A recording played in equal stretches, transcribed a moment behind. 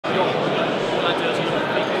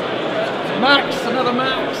another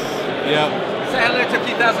Max. Yeah. Say hello to a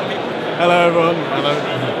few thousand people. Hello everyone. Hello.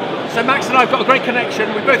 So Max and I have got a great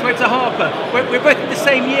connection. We both went to Harper. We're both in the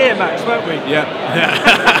same year, Max, weren't we? Yeah.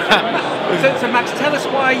 So Max, tell us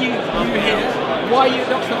why you here. Why are you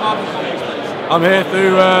at Oxford Harper College? I'm here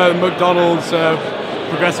through McDonald's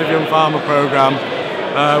Progressive Young Farmer Programme,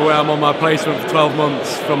 where I'm on my placement for 12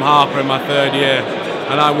 months from Harper in my third year,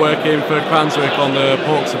 and I'm working for Cranswick on the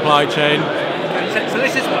pork supply chain. So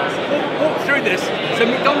this is walk through this. So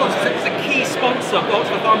McDonald's is a key sponsor of the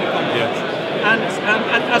Oxford Farmer College. Yeah. And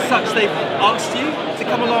as such, they've asked you to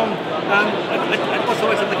come along. What's the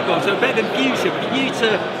word I'm looking for? So a bit of infusion for you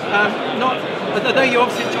to although you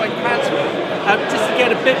obviously enjoying Cranswick, just to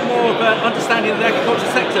get a bit more of an understanding of the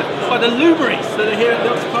agricultural sector by the luminaries that are here at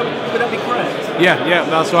the Oxford Farmer. Would that be correct? Yeah,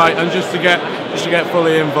 that's right. And just to get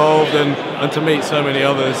fully involved and to meet so many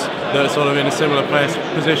others that are sort of in a similar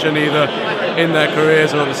position, either in their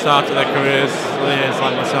careers or at the start of their careers,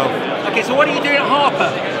 like myself. Okay, so what are you doing at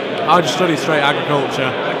Harper? I just study straight agriculture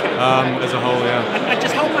as a whole, yeah. And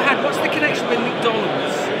just hold my hand, what's the connection with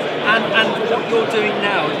McDonald's and what you're doing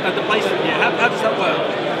now at the placement here? How does that work?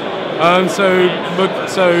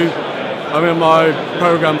 So I'm in my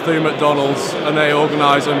programme through McDonald's, and they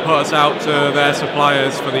organise and put us out to their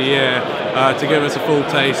suppliers for the year to give us a full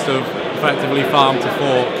taste of effectively farm to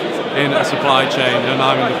fork in a supply chain, and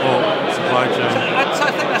I'm in the pork supply chain. So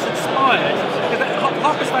I think that's inspired.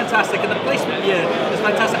 Harper's fantastic, and the placement year is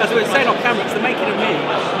fantastic. As we were saying off camera, it's the making of me.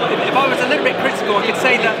 If I was a little bit critical, I could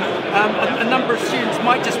say that a number of students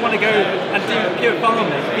might just want to go and do pure farming.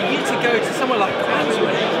 For you to go to somewhere like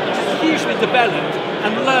Cranswick, which is hugely developed,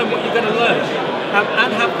 and learn what you're going to learn, and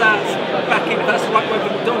have that backing, that's the right word for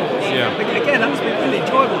McDonald's. Yeah. Again, that must be really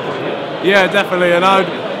enjoyable for you. Yeah, definitely. And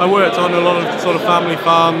I worked on a lot of sort of family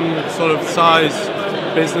farm sort of size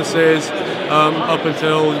businesses up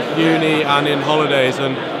until uni and in holidays,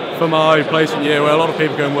 and for my placement year where a lot of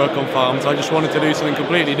people go and work on farms, I just wanted to do something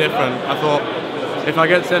completely different. I thought if I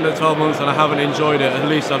get to the end of 12 months and I haven't enjoyed it, at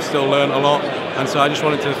least I've still learned a lot, and so I just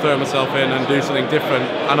wanted to throw myself in and do something different,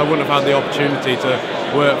 and I wouldn't have had the opportunity to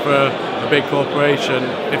work for a big corporation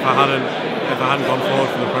if I hadn't gone forward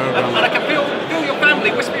for the programme. And I can feel your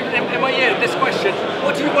family whispering in my ear this question: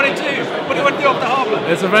 what do you want to do? What do you want to do after Harper?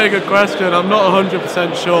 It's a very good question. I'm not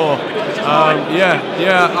 100% sure.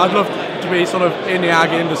 I'd love to be sort of in the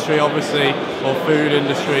ag industry, obviously, or food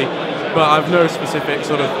industry, but I've no specific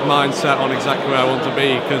sort of mindset on exactly where I want to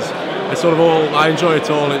be, because it's sort of I enjoy it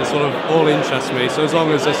all, it sort of all interests me, so as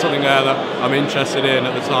long as there's something there that I'm interested in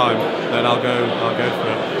at the time, then I'll go for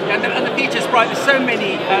it. And the future's bright. There's so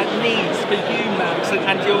many needs for you, Max,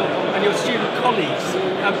 and your student colleagues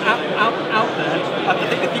out there. I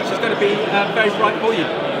think the future's going to be very bright for you.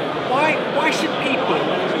 Why should people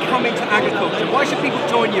come into agriculture? Why should people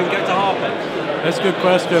join you and go to Harper? That's a good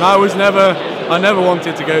question. I never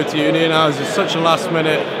wanted to go to uni, and I was just such a last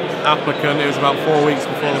minute applicant. It was about 4 weeks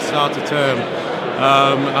before the start of term,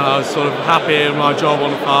 and I was sort of happy in my job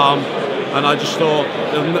on the farm, and I just thought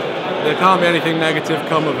there can't be anything negative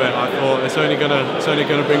come of it. I thought it's only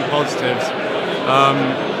gonna bring positives.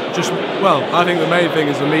 I think the main thing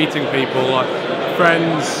is the meeting people, like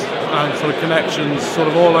friends and sort of connections sort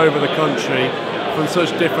of all over the country from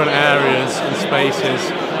such different areas and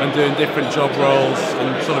spaces, and doing different job roles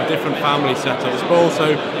and sort of different family setups, but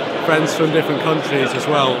also friends from different countries as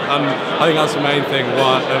well. And I think that's the main thing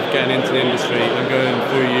of getting into the industry and going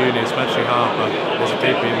through uni, especially Harper, is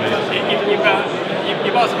keeping me.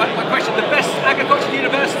 You've answered my question. The best agricultural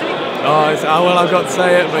university? Well, I've got to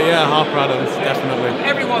say it, but yeah, Harper Adams, definitely.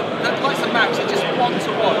 Everyone that likes the Max is just one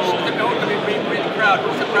to watch. I think they're all going to be really proud.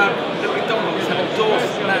 We're also proud that McDonald's have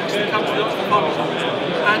endorsed Max to come to the Oxford Farmer College.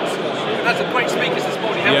 And we've had some great speakers this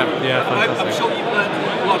morning, haven't we? Yeah, fantastic. I'm sure you've learned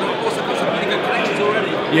a lot. I've also got some really good connections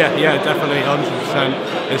already. Yeah, definitely,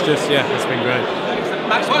 100%. It's just, it's been great.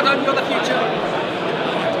 Max, well done. You're the future.